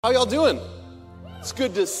How y'all doing? It's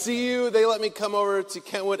good to see you. They let me come over to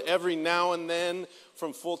Kentwood every now and then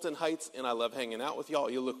from Fulton Heights, and I love hanging out with y'all.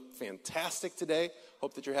 You look fantastic today.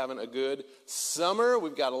 Hope that you're having a good summer.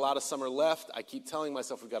 We've got a lot of summer left. I keep telling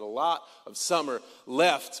myself we've got a lot of summer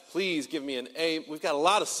left. Please give me an A. We've got a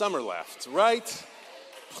lot of summer left, right?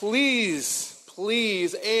 Please,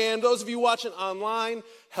 please. And those of you watching online,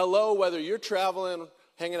 hello, whether you're traveling,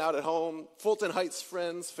 hanging out at home, Fulton Heights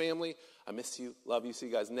friends, family, I miss you, love you, see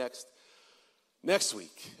you guys next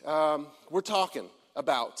week. We're talking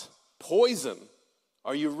about poison.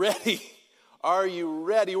 Are you ready? Are you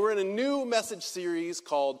ready? We're in a new message series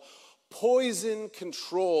called Poison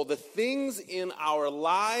Control, the things in our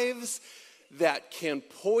lives that can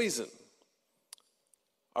poison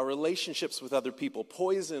our relationships with other people,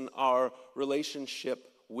 poison our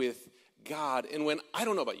relationship with God. And I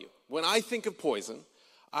don't know about you, when I think of poison,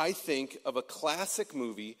 I think of a classic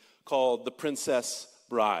movie called The Princess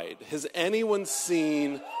Bride. Has anyone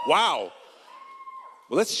seen, wow,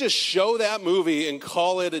 well, let's just show that movie and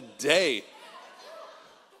call it a day.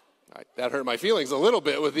 That hurt my feelings a little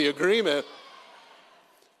bit with the agreement.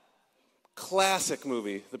 Classic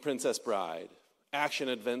movie, The Princess Bride. Action,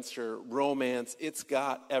 adventure, romance, it's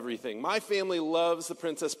got everything. My family loves The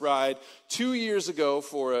Princess Bride. 2 years ago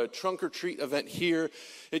for a trunk or treat event here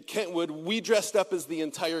at Kentwood, we dressed up as the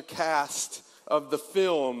entire cast of the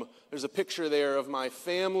film. There's a picture there of my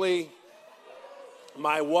family.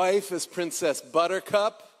 My wife is Princess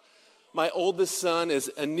Buttercup. My oldest son is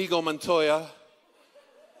Inigo Montoya.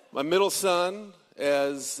 My middle son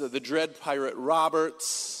is the Dread Pirate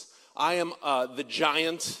Roberts. I am the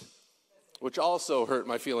Giant, which also hurt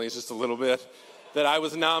my feelings just a little bit, that I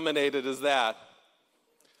was nominated as that.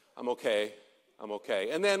 I'm okay.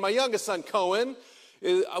 And then my youngest son, Cohen,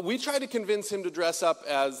 we tried to convince him to dress up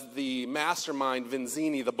as the mastermind,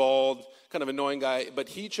 Vinzini, the bald, kind of annoying guy, but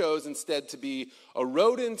he chose instead to be a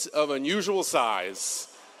rodent of unusual size.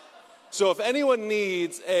 So if anyone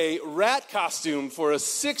needs a rat costume for a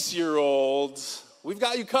 6-year-old, we've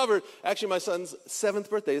got you covered. Actually, my son's 7th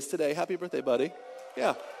birthday is today. Happy birthday, buddy.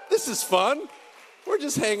 Yeah. This is fun. We're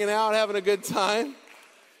just hanging out, having a good time.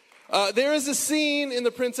 There is a scene in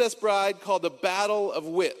The Princess Bride called the Battle of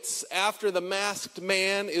Wits. After the masked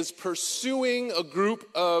man is pursuing a group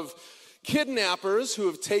of kidnappers who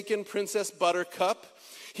have taken Princess Buttercup,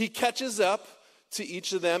 he catches up to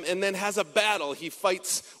each of them and then has a battle. He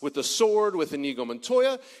fights with the sword with Inigo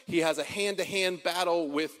Montoya. He has a hand-to-hand battle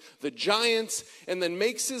with the giants and then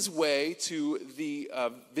makes his way to the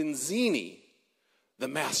Vinzini, the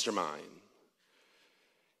mastermind.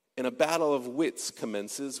 And a battle of wits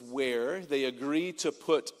commences where they agree to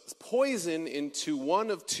put poison into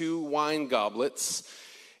one of 2 wine goblets,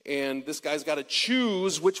 and this guy's got to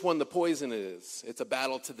choose which one the poison is. It's a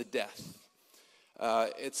battle to the death.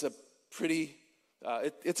 It's a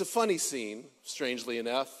funny scene, strangely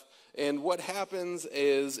enough. And what happens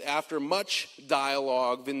is, after much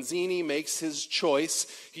dialogue, Vinzini makes his choice.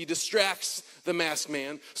 He distracts the masked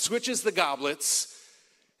man, switches the goblets,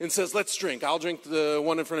 and says, let's drink. I'll drink the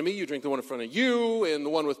one in front of me, you drink the one in front of you, and the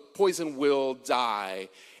one with poison will die.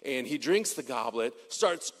 And he drinks the goblet,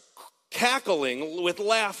 starts cackling with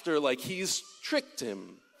laughter like he's tricked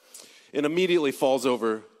him, and immediately falls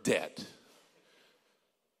over dead.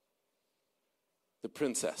 The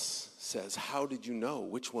princess says, how did you know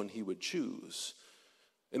which one he would choose?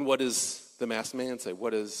 And what does the masked man say?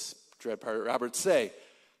 What does Dread Pirate Roberts say?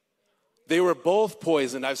 They were both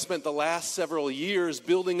poisoned. I've spent the last several years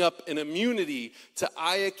building up an immunity to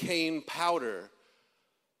iocane powder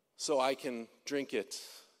so I can drink it.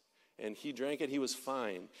 And he drank it, he was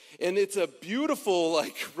fine. And it's a beautiful,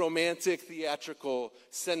 romantic, theatrical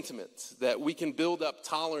sentiment that we can build up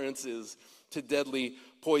tolerances to deadly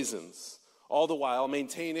poisons, all the while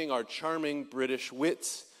maintaining our charming British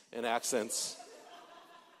wit and accents.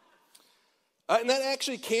 And that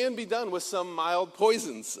actually can be done with some mild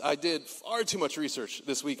poisons. I did far too much research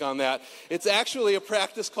this week on that. It's actually a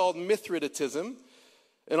practice called Mithridatism.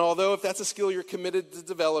 And although if that's a skill you're committed to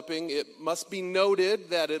developing, it must be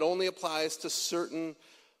noted that it only applies to certain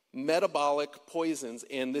metabolic poisons.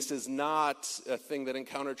 And this is not a thing that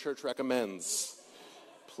Encounter Church recommends.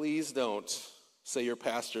 Please don't say your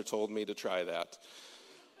pastor told me to try that.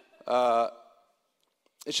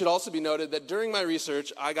 It should also be noted that during my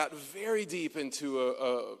research, I got very deep into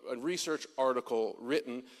a research article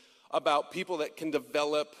written about people that can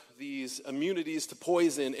develop these immunities to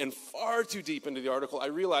poison, and far too deep into the article, I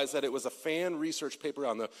realized that it was a fan research paper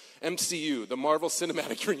on the MCU, the Marvel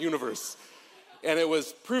Cinematic Universe, and it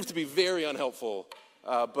was proved to be very unhelpful,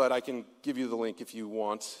 but I can give you the link if you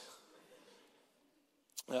want.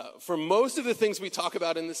 For most of the things we talk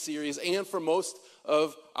about in this series and for most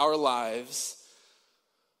of our lives,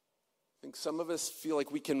 I think some of us feel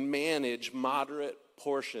like we can manage moderate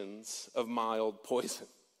portions of mild poison.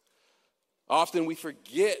 Often we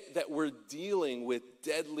forget that we're dealing with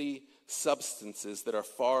deadly substances that are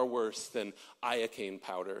far worse than iocane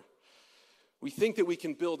powder. We think that we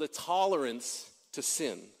can build a tolerance to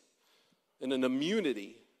sin and an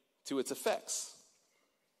immunity to its effects.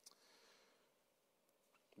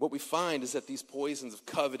 What we find is that these poisons of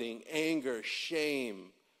coveting, anger,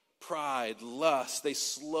 shame, pride, lust, they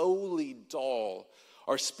slowly dull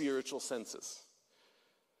our spiritual senses.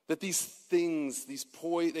 That these things,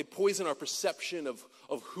 they poison our perception of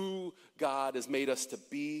who God has made us to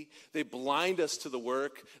be. They blind us to the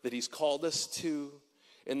work that he's called us to.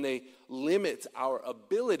 And they limit our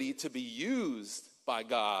ability to be used by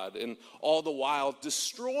God, and all the while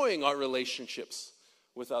destroying our relationships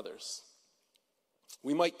with others.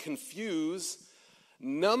 We might confuse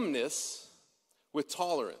numbness with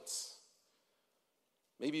tolerance.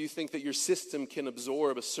 Maybe you think that your system can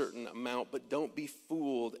absorb a certain amount, but don't be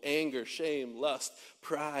fooled. Anger, shame, lust,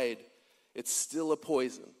 pride, it's still a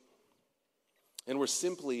poison. And we're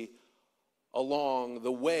simply along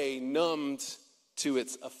the way numbed to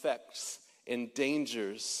its effects and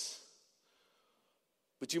dangers.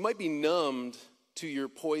 But you might be numbed to your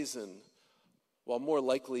poison, while more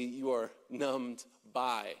likely you are numbed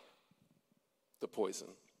by the poison.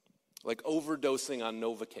 Like overdosing on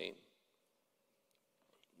Novocaine,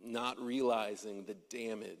 not realizing the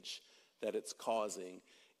damage that it's causing,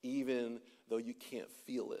 even though you can't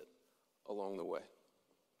feel it along the way.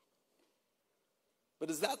 But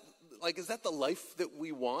is that the life that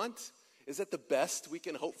we want? Is that the best we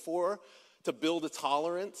can hope for? To build a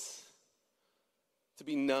tolerance? To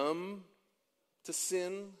be numb to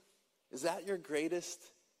sin? Is that your greatest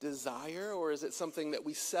desire, or is it something that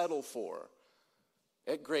we settle for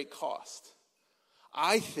at great cost?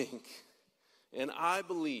 I think and I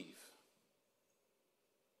believe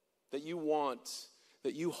that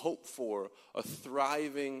you hope for a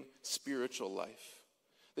thriving spiritual life,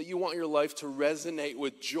 that you want your life to resonate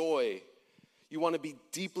with joy. You want to be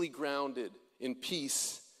deeply grounded in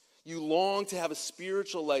peace. You long to have a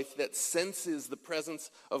spiritual life that senses the presence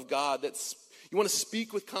of God. You want to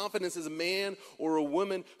speak with confidence as a man or a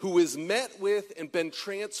woman who is met with and been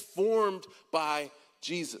transformed by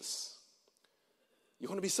Jesus. You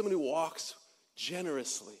want to be someone who walks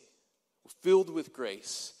generously, filled with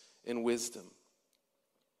grace and wisdom.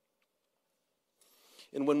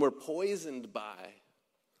 And when we're poisoned by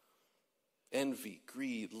envy,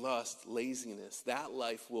 greed, lust, laziness, that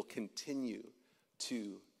life will continue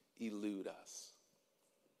to elude us.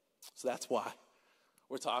 So that's why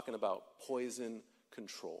we're talking about poison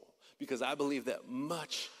control, because I believe that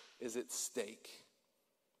much is at stake.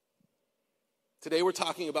 Today we're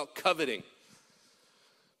talking about coveting,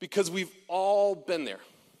 because we've all been there.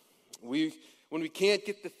 When we can't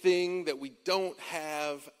get the thing that we don't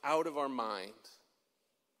have out of our mind,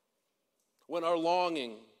 when our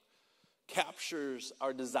longing captures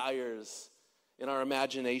our desires in our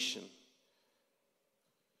imagination.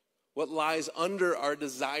 What lies under our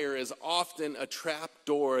desire is often a trap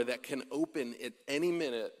door that can open at any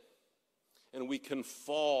minute, and we can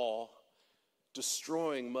fall,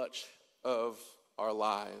 destroying much of our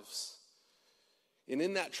lives. And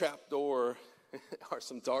in that trap door are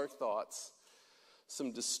some dark thoughts,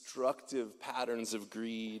 some destructive patterns of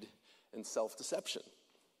greed and self-deception.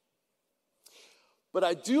 But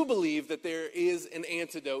I do believe that there is an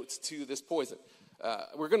antidote to this poison.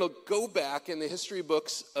 We're going to go back in the history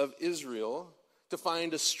books of Israel to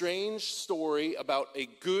find a strange story about a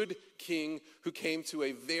good king who came to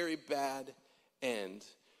a very bad end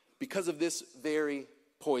because of this very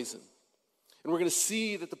poison. And we're going to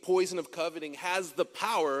see that the poison of coveting has the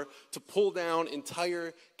power to pull down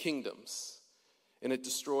entire kingdoms. And it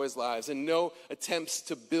destroys lives. And no attempts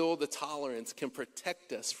to build a tolerance can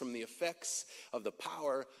protect us from the effects of the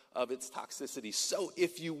power of its toxicity. So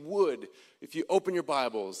if you open your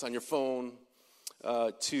Bibles on your phone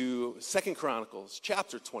to 2 Chronicles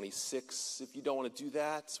chapter 26. If you don't want to do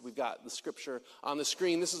that, we've got the scripture on the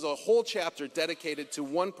screen. This is a whole chapter dedicated to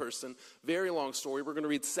one person. Very long story. We're going to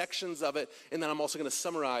read sections of it, and then I'm also going to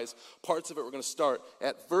summarize parts of it. We're going to start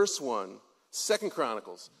at verse 1, 2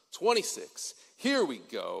 Chronicles 26. Here we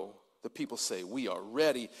go. The people say, we are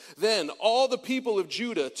ready. Then all the people of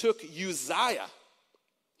Judah took Uzziah.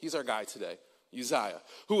 He's our guy today. Uzziah,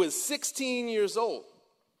 who was 16 years old,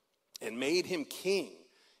 and made him king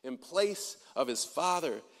in place of his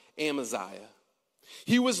father Amaziah.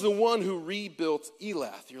 He was the one who rebuilt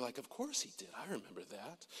Elath. You're like, of course he did. I remember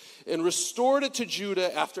that. And restored it to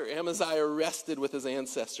Judah after Amaziah rested with his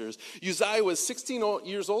ancestors. Uzziah was 16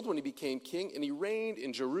 years old when he became king, and he reigned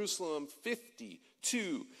in Jerusalem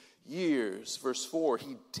 52 years. Verse 4,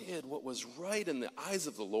 he did what was right in the eyes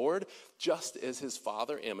of the Lord, just as his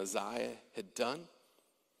father Amaziah had done.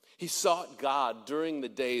 He sought God during the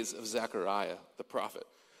days of Zechariah, the prophet,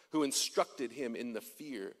 who instructed him in the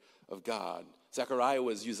fear of God. Zechariah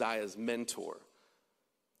was Uzziah's mentor.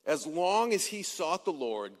 As long as he sought the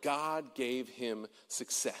Lord, God gave him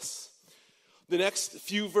success. The next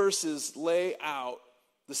few verses lay out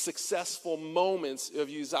the successful moments of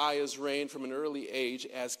Uzziah's reign from an early age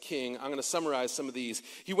as king. I'm going to summarize some of these.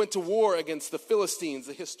 He went to war against the Philistines,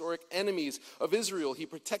 the historic enemies of Israel. He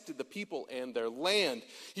protected the people and their land.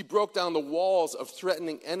 He broke down the walls of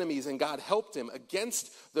threatening enemies, and God helped him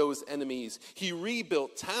against those enemies. He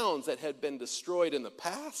rebuilt towns that had been destroyed in the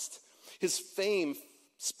past. His fame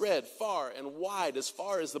spread far and wide, as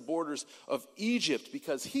far as the borders of Egypt,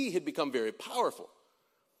 because he had become very powerful.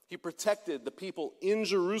 He protected the people in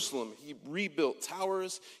Jerusalem. He rebuilt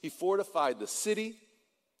towers. He fortified the city.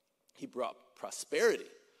 He brought prosperity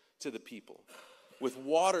to the people with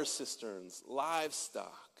water cisterns,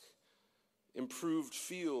 livestock, improved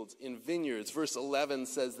fields in vineyards. Verse 11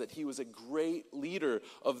 says that he was a great leader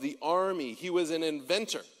of the army. He was an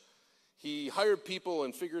inventor. He hired people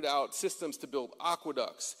and figured out systems to build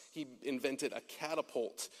aqueducts. He invented a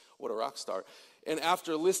catapult. What a rock star. And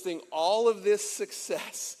after listing all of this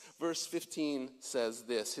success, verse 15 says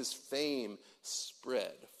this: his fame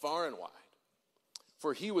spread far and wide,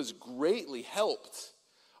 for he was greatly helped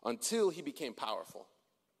until he became powerful.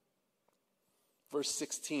 Verse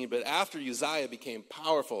 16, but after Uzziah became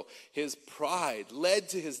powerful, his pride led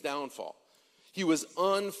to his downfall. He was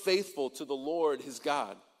unfaithful to the Lord his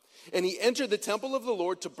God. And he entered the temple of the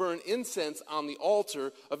Lord to burn incense on the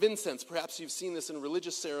altar of incense. Perhaps you've seen this in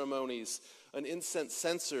religious ceremonies, an incense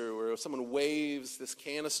censer where someone waves this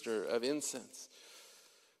canister of incense.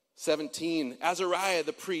 17, Azariah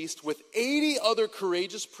the priest with 80 other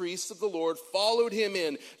courageous priests of the Lord followed him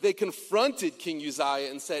in. They confronted King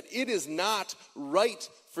Uzziah and said, it is not right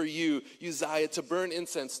for you, Uzziah, to burn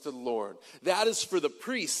incense to the Lord. That is for the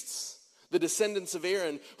priests, the descendants of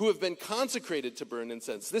Aaron, who have been consecrated to burn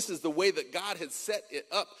incense. This is the way that God has set it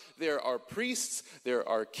up. There are priests, there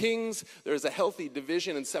are kings, there's a healthy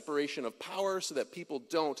division and separation of power so that people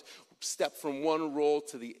don't step from one role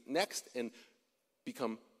to the next and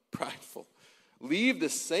become prideful. Leave the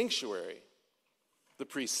sanctuary, the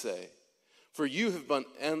priests say, for you have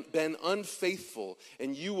been unfaithful,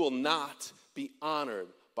 and you will not be honored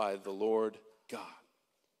by the Lord God.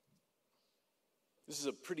 This is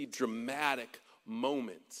a pretty dramatic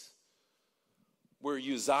moment where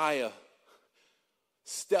Uzziah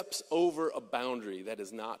steps over a boundary that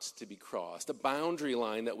is not to be crossed, a boundary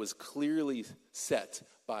line that was clearly set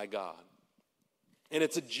by God. And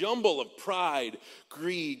it's a jumble of pride,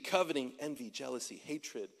 greed, coveting, envy, jealousy,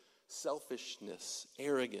 hatred, selfishness,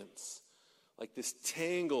 arrogance, like this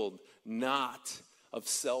tangled knot of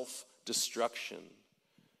self-destruction.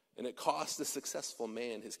 And it cost a successful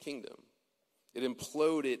man his kingdom. It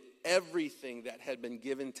imploded everything that had been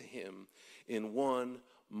given to him in one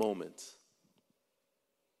moment.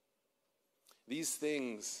 These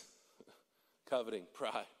things, coveting,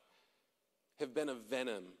 pride, have been a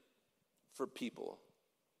venom for people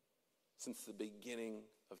since the beginning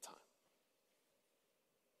of time.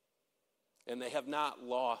 And they have not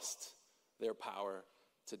lost their power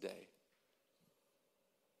today.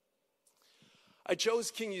 I chose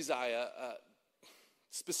King Uzziah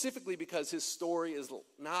specifically because his story is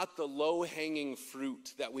not the low-hanging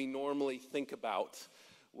fruit that we normally think about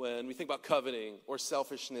when we think about coveting or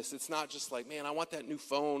selfishness. It's not just like, man, I want that new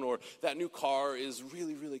phone or that new car is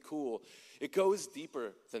really, really cool. It goes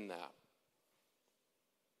deeper than that.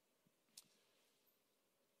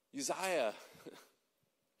 Uzziah,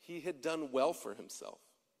 he had done well for himself.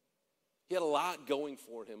 He had a lot going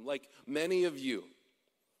for him, like many of you.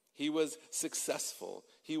 He was successful.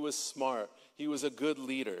 He was smart. He was a good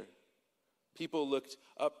leader. People looked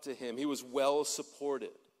up to him. He was well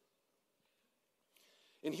supported.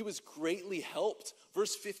 And he was greatly helped.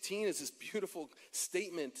 Verse 15 is this beautiful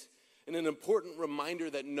statement and an important reminder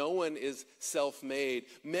that no one is self-made.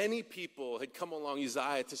 Many people had come along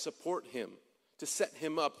Uzziah to support him, to set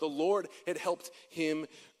him up. The Lord had helped him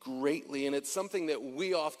greatly. And it's something that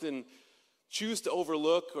we often choose to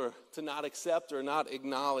overlook or to not accept or not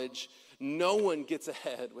acknowledge. No one gets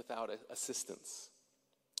ahead without assistance,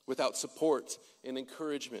 without support and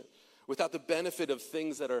encouragement, without the benefit of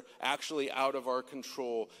things that are actually out of our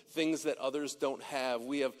control, things that others don't have.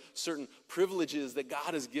 We have certain privileges that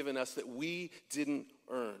God has given us that we didn't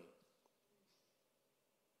earn.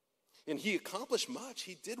 And he accomplished much.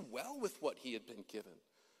 He did well with what he had been given.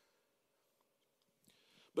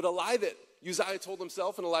 But a lie that Uzziah told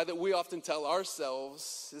himself, and a lie that we often tell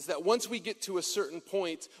ourselves, is that once we get to a certain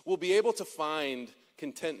point, we'll be able to find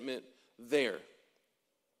contentment there.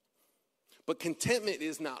 But contentment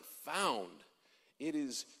is not found. It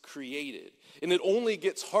is created. And it only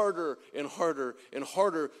gets harder and harder and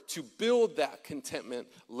harder to build that contentment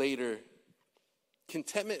later.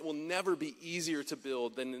 Contentment will never be easier to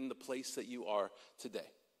build than in the place that you are today.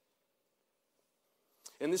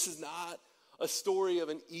 And this is not a story of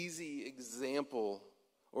an easy example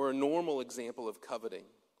or a normal example of coveting,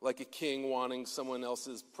 like a king wanting someone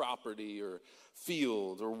else's property or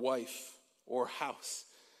field or wife or house.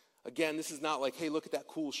 Again, this is not like, hey, look at that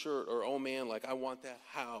cool shirt, or oh man, like I want that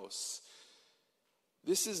house.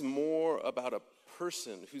 This is more about a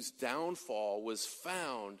person whose downfall was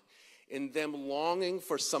found in them longing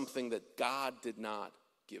for something that God did not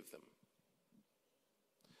give them.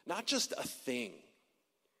 Not just a thing,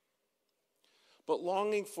 but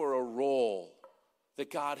longing for a role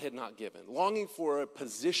that God had not given, longing for a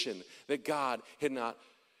position that God had not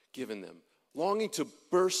given them, longing to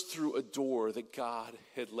burst through a door that God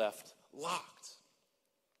had left locked.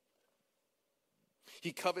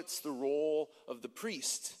 He covets the role of the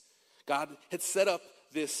priest. God had set up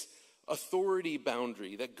this authority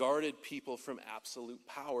boundary that guarded people from absolute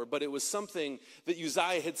power, but it was something that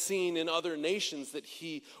Uzziah had seen in other nations that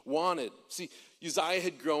he wanted. See, Uzziah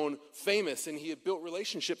had grown famous and he had built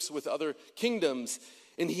relationships with other kingdoms,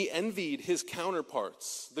 and he envied his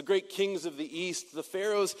counterparts. The great kings of the east, the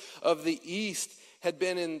pharaohs of the east, had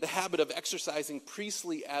been in the habit of exercising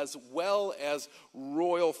priestly as well as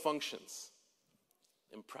royal functions.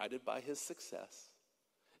 And prided by his success,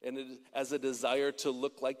 and as a desire to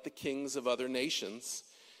look like the kings of other nations,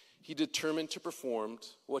 he determined to perform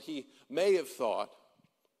what he may have thought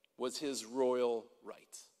was his royal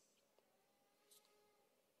right.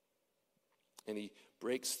 And he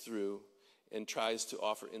breaks through and tries to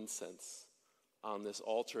offer incense on this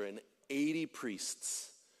altar, and 80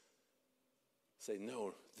 priests say,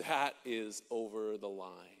 no, that is over the line.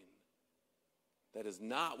 That is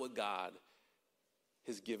not what God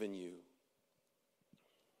has given you.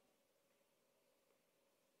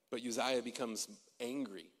 But Uzziah becomes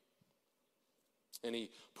angry, and he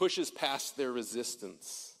pushes past their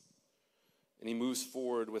resistance, and he moves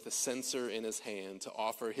forward with a censer in his hand to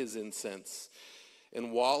offer his incense.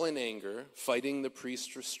 And while in anger, fighting the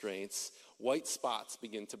priest's restraints, white spots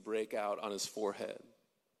begin to break out on his forehead.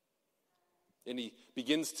 And he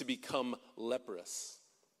begins to become leprous.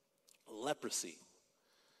 Leprosy.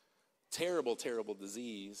 Terrible, terrible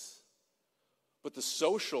disease. But the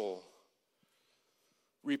social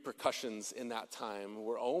repercussions in that time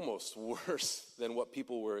were almost worse than what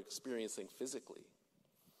people were experiencing physically.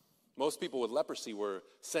 Most people with leprosy were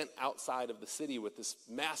sent outside of the city with this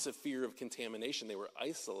massive fear of contamination. They were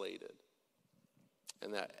isolated.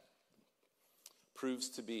 And that proves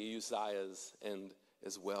to be Uzziah's end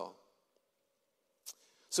as well.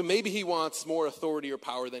 So maybe he wants more authority or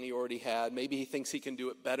power than he already had. Maybe he thinks he can do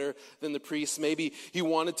it better than the priests. Maybe he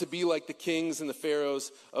wanted to be like the kings and the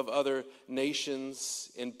pharaohs of other nations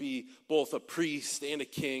and be both a priest and a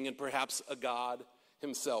king and perhaps a god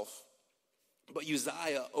himself. But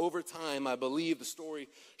Uzziah, over time, I believe the story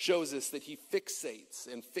shows us that he fixates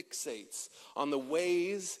on the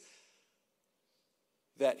ways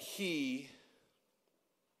that he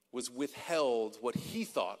was withheld what he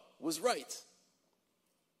thought was right.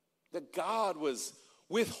 That God was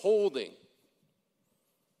withholding.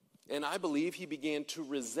 And I believe he began to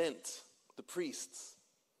resent the priests.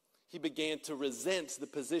 He began to resent the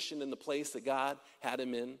position and the place that God had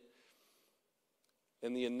him in.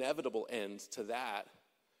 And the inevitable end to that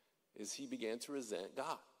is he began to resent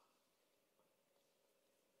God.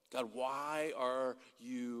 God, why are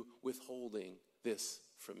you withholding this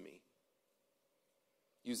from me?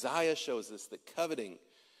 Uzziah shows us that coveting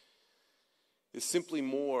is simply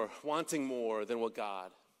wanting more than what God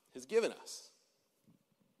has given us.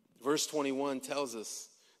 Verse 21 tells us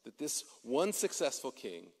that this one successful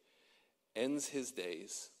king ends his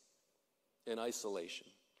days in isolation.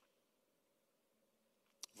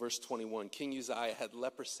 Verse 21, King Uzziah had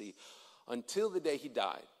leprosy until the day he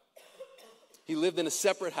died. He lived in a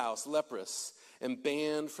separate house, leprous, and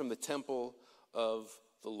banned from the temple of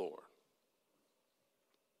the Lord.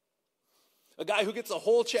 A guy who gets a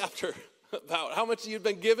whole chapter about how much he had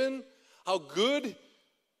been given, how good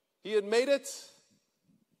he had made it,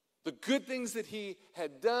 the good things that he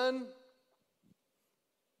had done,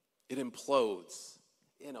 it implodes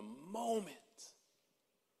in a moment.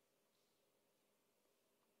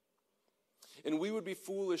 And we would be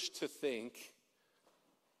foolish to think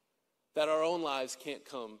that our own lives can't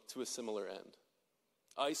come to a similar end,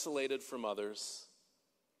 isolated from others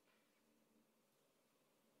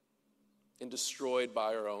and destroyed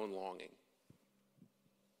by our own longing.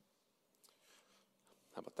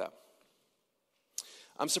 How about that?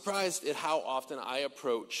 I'm surprised at how often I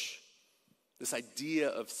approach this idea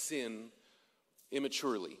of sin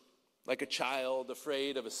immaturely, like a child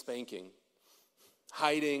afraid of a spanking,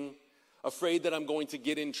 hiding, afraid that I'm going to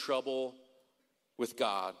get in trouble with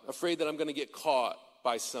God, afraid that I'm going to get caught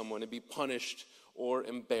by someone and be punished or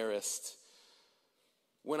embarrassed.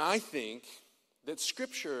 When I think that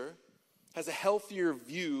Scripture has a healthier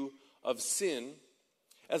view of sin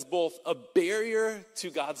as both a barrier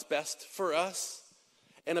to God's best for us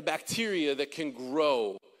and a bacteria that can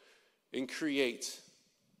grow and create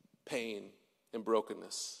pain and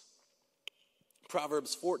brokenness.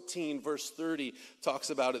 Proverbs 14, verse 30 talks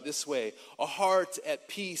about it this way: a heart at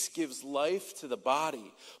peace gives life to the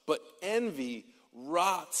body, but envy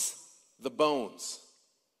rots the bones.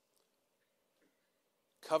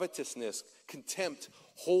 Covetousness, contempt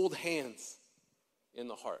hold hands in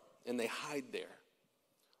the heart, and they hide there.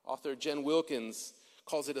 Author Jen Wilkins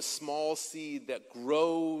calls it a small seed that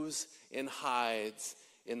grows and hides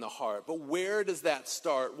in the heart. But where does that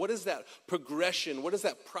start? What is that progression? What is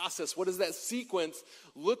that process? What does that sequence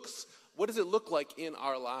what does it look like in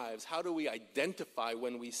our lives? How do we identify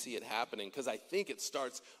when we see it happening? Because I think it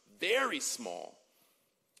starts very small.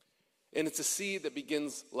 And it's a seed that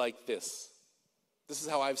begins like this. This is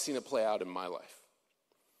how I've seen it play out in my life.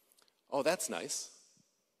 Oh, that's nice.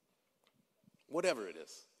 Whatever it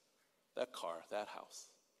is. That car, that house.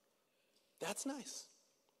 That's nice.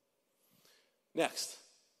 Next.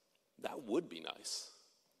 That would be nice.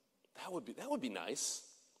 That would be nice.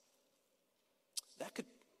 That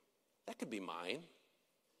could be mine.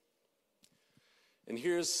 And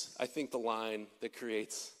here's, I think, the line that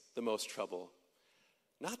creates the most trouble.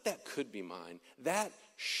 Not that could be mine. That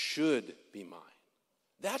should be mine.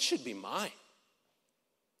 That should be mine.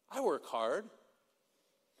 I work hard.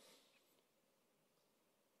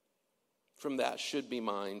 From that should be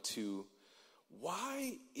mine to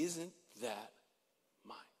why isn't that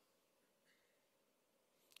mine?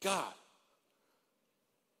 God,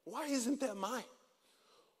 why isn't that mine?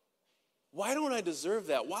 Why don't I deserve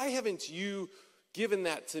that? Why haven't you given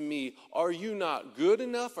that to me? Are you not good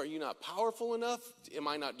enough? Are you not powerful enough? Am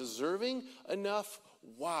I not deserving enough?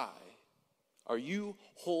 Why are you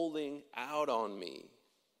holding out on me?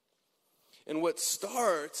 And what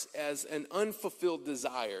starts as an unfulfilled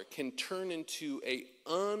desire can turn into an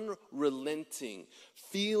unrelenting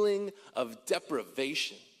feeling of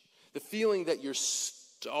deprivation. The feeling that you're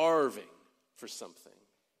starving for something.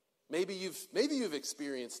 Maybe you've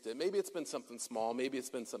experienced it. Maybe it's been something small. Maybe it's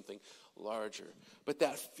been something larger. But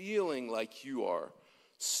that feeling like you are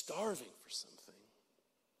starving for something.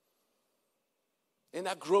 And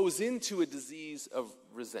that grows into a disease of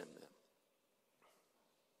resentment.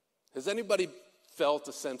 Has anybody felt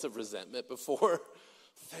a sense of resentment before?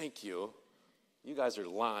 Thank you. You guys are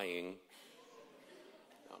lying.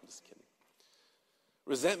 No, I'm just kidding.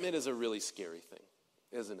 Resentment is a really scary thing,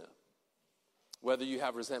 isn't it? Whether you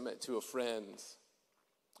have resentment to a friend,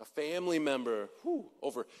 a family member,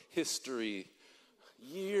 over history,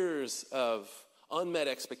 years of unmet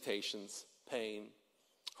expectations, pain,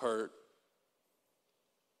 hurt,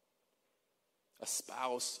 a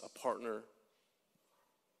spouse, a partner.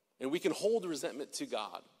 And we can hold resentment to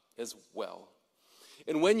God as well.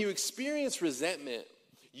 And when you experience resentment,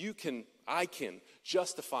 I can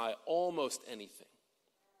justify almost anything.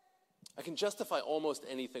 I can justify almost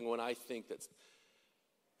anything when I think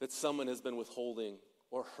that someone has been withholding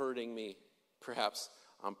or hurting me, perhaps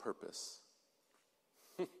on purpose.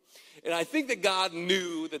 And I think that God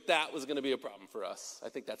knew that was going to be a problem for us. I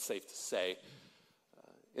think that's safe to say.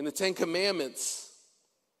 In the Ten Commandments,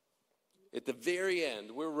 at the very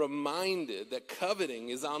end, we're reminded that coveting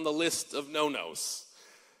is on the list of no-nos.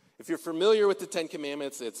 If you're familiar with the Ten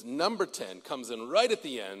Commandments, it's number 10, comes in right at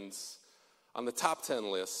the end on the top 10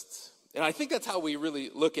 list. And I think that's how we really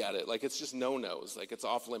look at it. Like it's just no-nos, like it's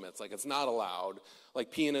off limits, like it's not allowed,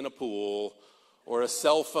 like peeing in a pool or a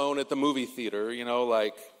cell phone at the movie theater,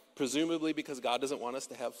 like presumably because God doesn't want us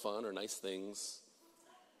to have fun or nice things.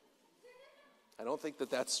 I don't think that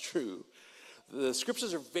that's true. The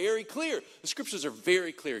scriptures are very clear. The scriptures are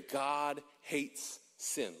very clear. God hates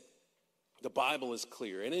sin. The Bible is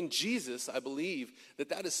clear. And in Jesus, I believe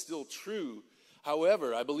that is still true.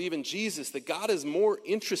 However, I believe in Jesus that God is more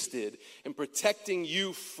interested in protecting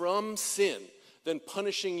you from sin than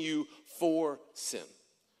punishing you for sin.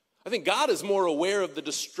 I think God is more aware of the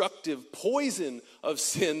destructive poison of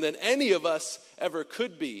sin than any of us ever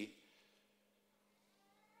could be.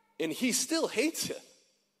 And he still hates it.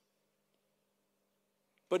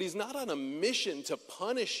 But he's not on a mission to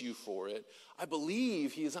punish you for it. I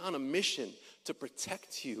believe he is on a mission to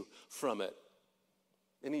protect you from it.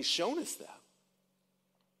 And he's shown us that.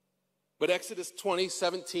 But Exodus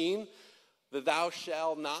 20:17, the thou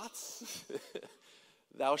shalt not,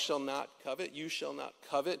 thou shalt not covet, you shall not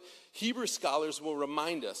covet. Hebrew scholars will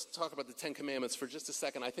remind us, talk about the Ten Commandments for just a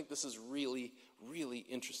second. I think this is really, really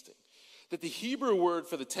interesting. That the Hebrew word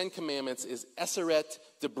for the Ten Commandments is eseret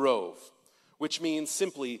debrov, which means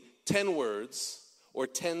simply 10 words or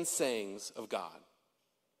 10 sayings of God.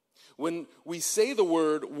 When we say the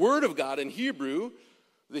word of God in Hebrew,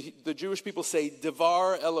 the Jewish people say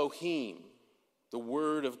devar Elohim, the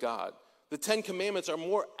word of God. The 10 Commandments are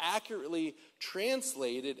more accurately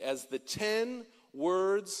translated as the 10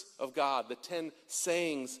 words of God, the 10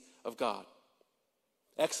 sayings of God.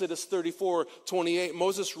 Exodus 34:28,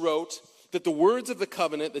 Moses wrote that the words of the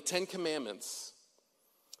covenant, the 10 Commandments,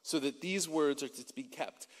 so that these words are to be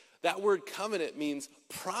kept. That word covenant means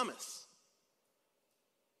promise.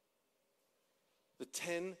 The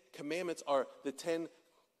 10 Commandments are the 10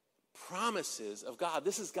 promises of God.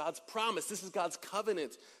 This is God's promise. This is God's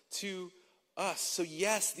covenant to us. So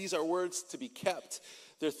yes, these are words to be kept.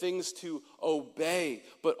 They're things to obey,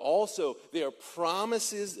 but also they are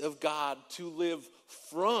promises of God to live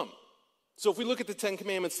from. So if we look at the 10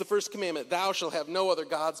 Commandments, the first commandment, thou shalt have no other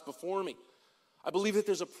gods before me. I believe that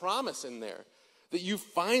there's a promise in there that you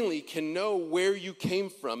finally can know where you came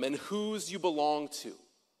from and whose you belong to,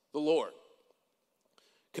 the Lord.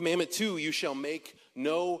 Commandment 2, you shall make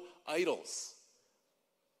no idols.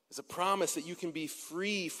 It's a promise that you can be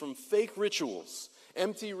free from fake rituals,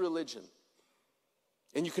 empty religion,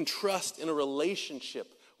 and you can trust in a relationship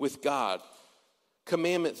with God.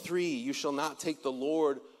 Commandment 3, you shall not take the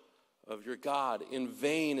Lord of your God in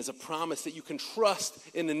vain, is a promise that you can trust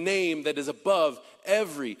in the name that is above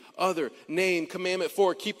every other name. Commandment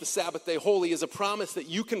 4, keep the Sabbath day holy, is a promise that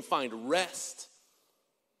you can find rest.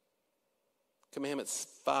 Commandment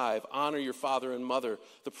 5, honor your father and mother.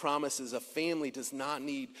 The promise is a family does not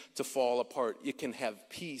need to fall apart. It can have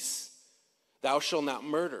peace. Thou shalt not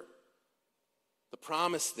murder. The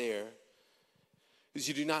promise there is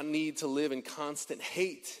you do not need to live in constant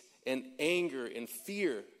hate and anger and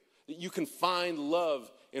fear. That you can find love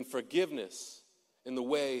and forgiveness in the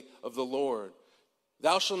way of the Lord.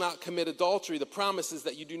 Thou shalt not commit adultery. The promise is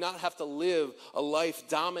that you do not have to live a life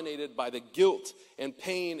dominated by the guilt and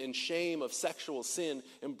pain and shame of sexual sin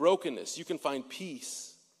and brokenness. You can find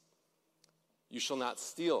peace. You shall not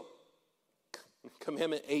steal.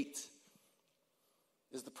 Commandment 8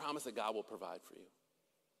 is the promise that God will provide for you.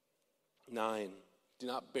 9, do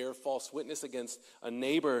not bear false witness against a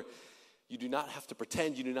neighbor. You do not have to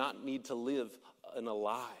pretend. You do not need to live in a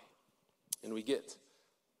lie. And we get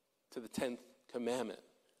to the 10th commandment.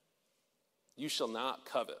 You shall not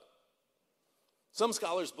covet. Some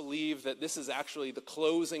scholars believe that this is actually the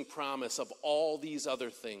closing promise of all these other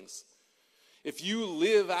things. If you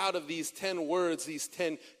live out of these 10 words, these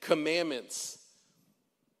 10 commandments,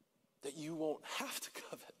 that you won't have to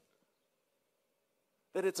covet.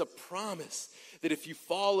 That it's a promise that if you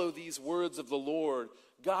follow these words of the Lord,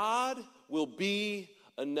 God will be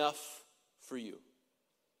enough for you.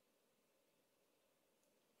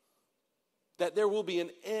 That there will be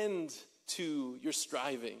an end to your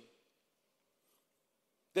striving.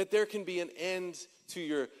 That there can be an end to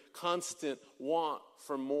your constant want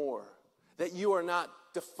for more. That you are not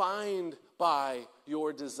defined by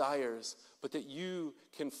your desires, but that you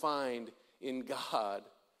can find in God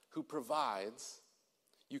who provides,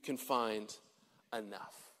 you can find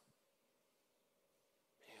enough.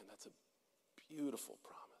 Man, that's a beautiful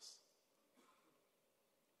promise.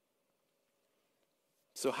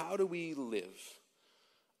 So how do we live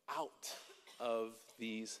out of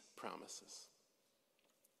these promises?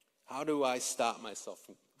 How do I stop myself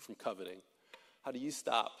from coveting? How do you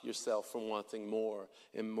stop yourself from wanting more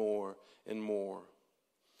and more and more?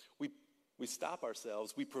 We stop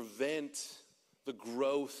ourselves. We prevent the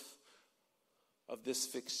growth of this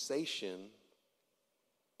fixation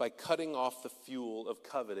by cutting off the fuel of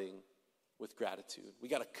coveting with gratitude. We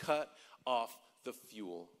got to cut off the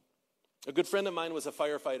fuel. A good friend of mine was a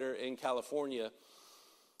firefighter in California,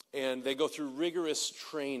 and they go through rigorous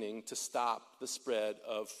training to stop the spread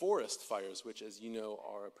of forest fires, which, as you know,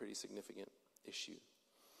 are a pretty significant issue.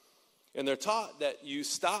 And they're taught that you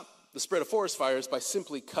stop the spread of forest fires by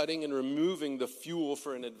simply cutting and removing the fuel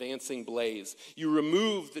for an advancing blaze. You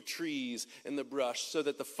remove the trees and the brush so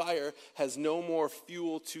that the fire has no more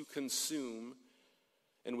fuel to consume,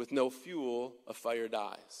 and with no fuel, a fire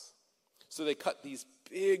dies. So they cut these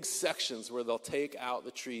big sections where they'll take out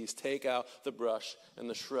the trees, take out the brush and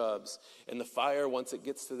the shrubs, and the fire, once it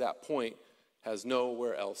gets to that point, has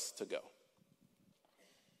nowhere else to go.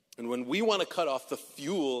 And when we want to cut off the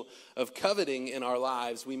fuel of coveting in our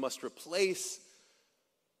lives, we must replace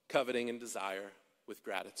coveting and desire with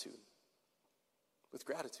gratitude. With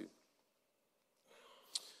gratitude.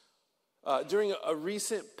 During a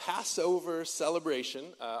recent Passover celebration,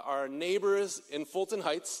 our neighbors in Fulton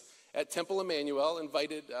Heights at Temple Emmanuel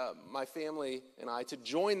invited my family and I to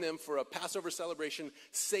join them for a Passover celebration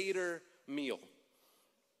Seder meal.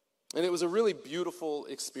 And it was a really beautiful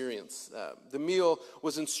experience. The meal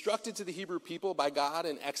was instructed to the Hebrew people by God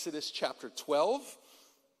in Exodus chapter 12.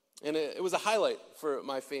 And it was a highlight for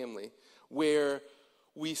my family, where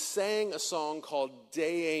we sang a song called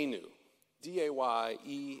Dayenu, D-A-Y-E-N-U.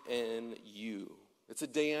 It's a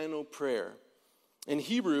Dayenu prayer. In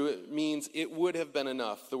Hebrew, it means it would have been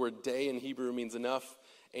enough. The word day in Hebrew means enough.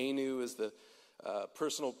 Enu is the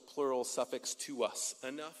personal plural suffix to us,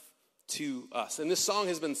 enough to us. And this song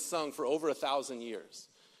has been sung for over 1,000 years.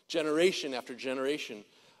 Generation after generation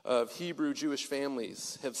of Hebrew Jewish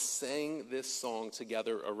families have sang this song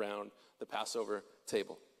together around the Passover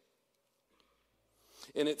table.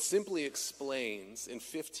 And it simply explains in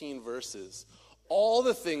 15 verses all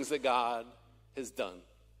the things that God has done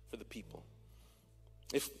for the people.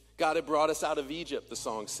 If God had brought us out of Egypt, the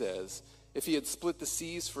song says, if he had split the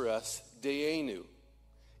seas for us, Dayenu,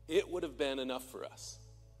 it would have been enough for us.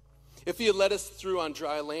 If he had led us through on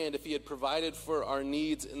dry land, if he had provided for our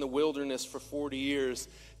needs in the wilderness for 40 years,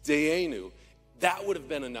 Dayenu, that would have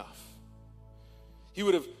been enough.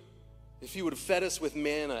 If he would have fed us with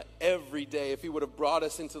manna every day, if he would have brought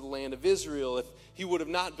us into the land of Israel, if he would have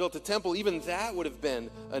not built a temple, even that would have been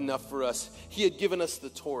enough for us. He had given us the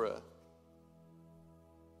Torah.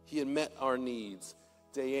 He had met our needs.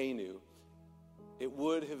 Dayenu. It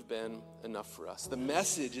would have been enough for us. The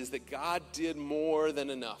message is that God did more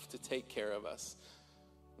than enough to take care of us.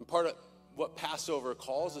 And part of what Passover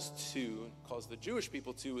calls us to, calls the Jewish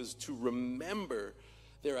people to, is to remember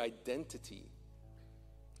their identity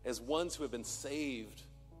as ones who have been saved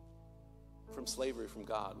from slavery from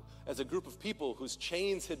God, as a group of people whose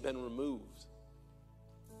chains had been removed,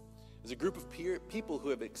 as a group of people who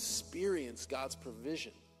have experienced God's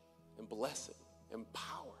provision and blessing and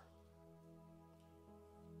power.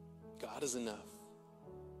 God is enough.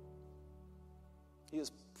 He has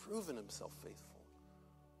proven himself faithful.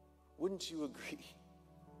 Wouldn't you agree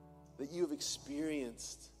that you have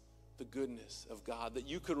experienced the goodness of God, that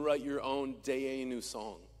you could write your own Dayenu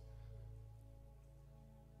song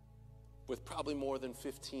with probably more than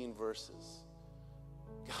 15 verses?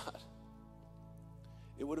 God,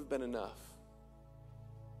 it would have been enough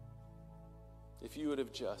if you would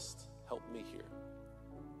have just helped me here.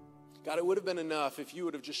 God, it would have been enough if you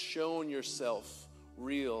would have just shown yourself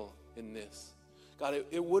real in this. God,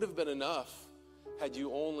 it would have been enough had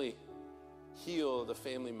you only healed a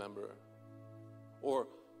family member or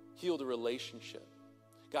healed a relationship.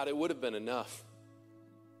 God, it would have been enough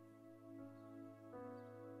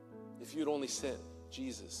if you'd only sent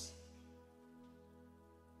Jesus.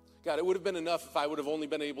 God, it would have been enough if I would have only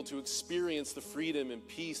been able to experience the freedom and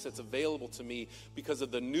peace that's available to me because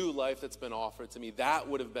of the new life that's been offered to me. That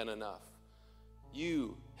would have been enough.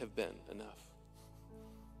 You have been enough.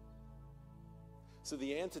 So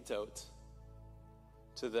the antidote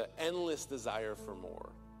to the endless desire for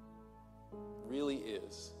more really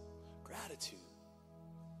is gratitude.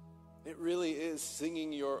 It really is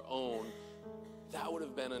singing your own "That would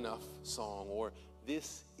have been enough" song, or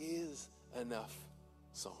 "This is enough"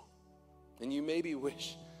 song. And you maybe you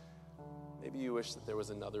wish that there was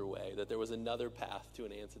another way, that there was another path to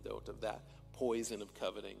an antidote of that poison of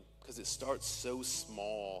coveting, because it starts so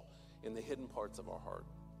small in the hidden parts of our heart.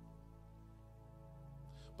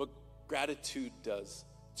 But gratitude does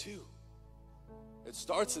too. It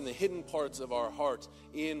starts in the hidden parts of our heart,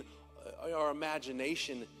 in our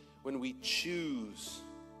imagination, when we choose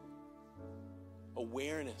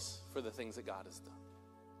awareness for the things that God has done.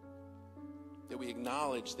 That we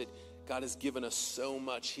acknowledge that God has given us so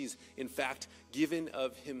much. He's, in fact, given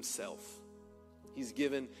of himself. He's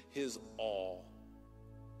given his all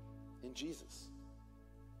in Jesus.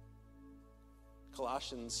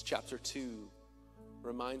 Colossians chapter 2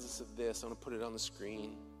 reminds us of this. I'm going to put it on the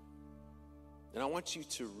screen. And I want you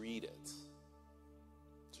to read it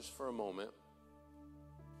just for a moment.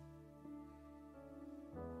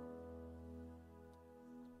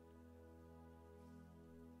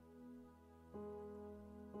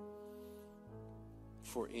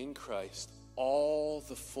 For in Christ, all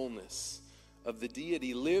the fullness of the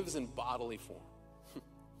deity lives in bodily form.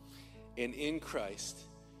 And in Christ,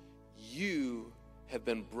 you have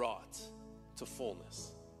been brought to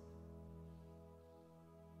fullness.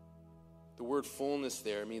 The word fullness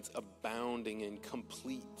there means abounding and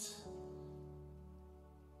complete.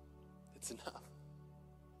 It's enough.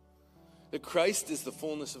 That Christ is the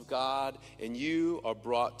fullness of God, and you are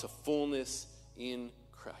brought to fullness in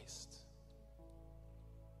Christ.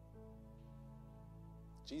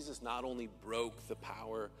 Jesus not only broke the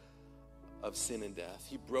power of sin and death,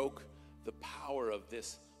 he broke the power of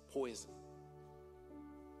this poison.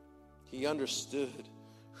 He understood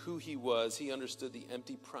who he was. He understood the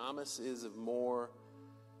empty promises of more.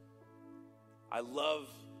 I love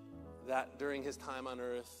that during his time on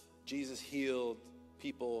earth, Jesus healed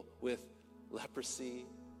people with leprosy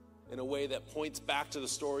in a way that points back to the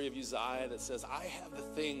story of Uzziah that says, I have the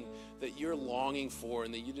thing that you're longing for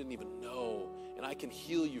and that you didn't even know, and I can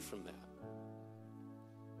heal you from that.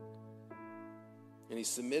 And he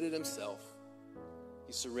submitted himself.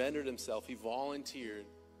 He surrendered himself. He volunteered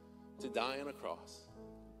to die on a cross,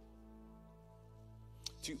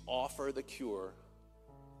 to offer the cure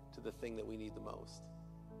to the thing that we need the most,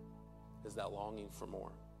 is that longing for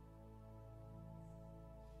more.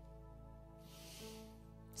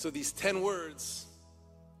 So these 10 words,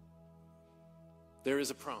 there is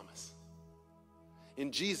a promise.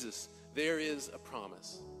 In Jesus, there is a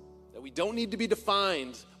promise that we don't need to be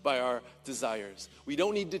defined by our desires. We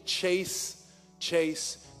don't need to chase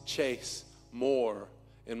more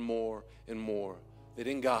and more and more. That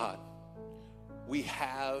in God, we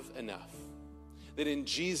have enough. That in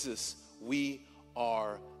Jesus, we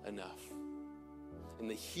are enough. And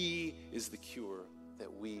that he is the cure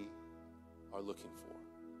that we are looking for.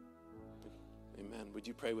 Amen. Would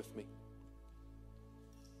you pray with me?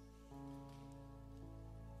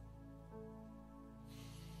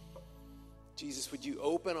 Jesus, would you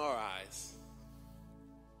open our eyes?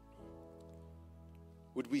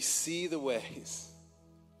 Would we see the ways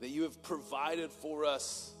that you have provided for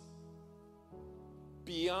us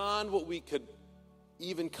beyond what we could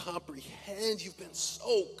even comprehend? You've been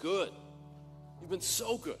so good. You've been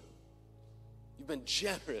so good. You've been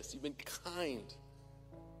generous. You've been kind.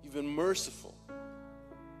 You've been merciful.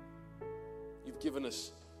 You've given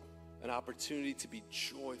us an opportunity to be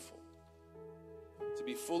joyful, to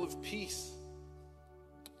be full of peace.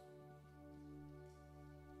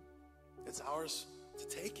 It's ours to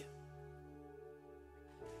take it.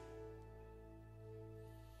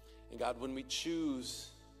 And God, when we choose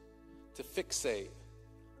to fixate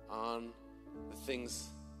on the things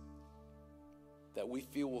that we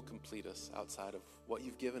feel will complete us outside of what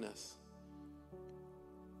you've given us,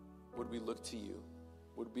 would we look to you?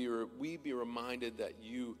 Would we be reminded that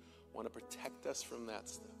you want to protect us from that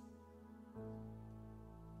stuff?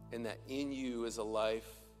 And that in you is a life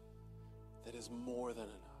that is more than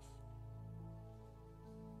enough.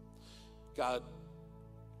 God,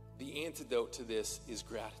 the antidote to this is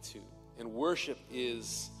gratitude. And worship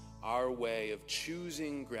is our way of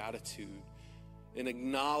choosing gratitude and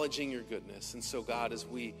acknowledging your goodness. And so, God, as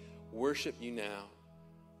we worship you now,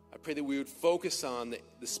 I pray that we would focus on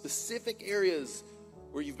the specific areas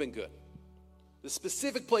where you've been good, the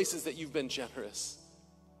specific places that you've been generous.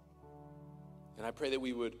 And I pray that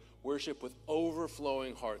we would worship with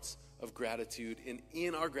overflowing hearts of gratitude. And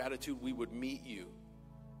in our gratitude, we would meet you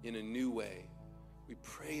in a new way. We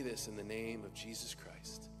pray this in the name of Jesus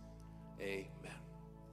Christ. Amen.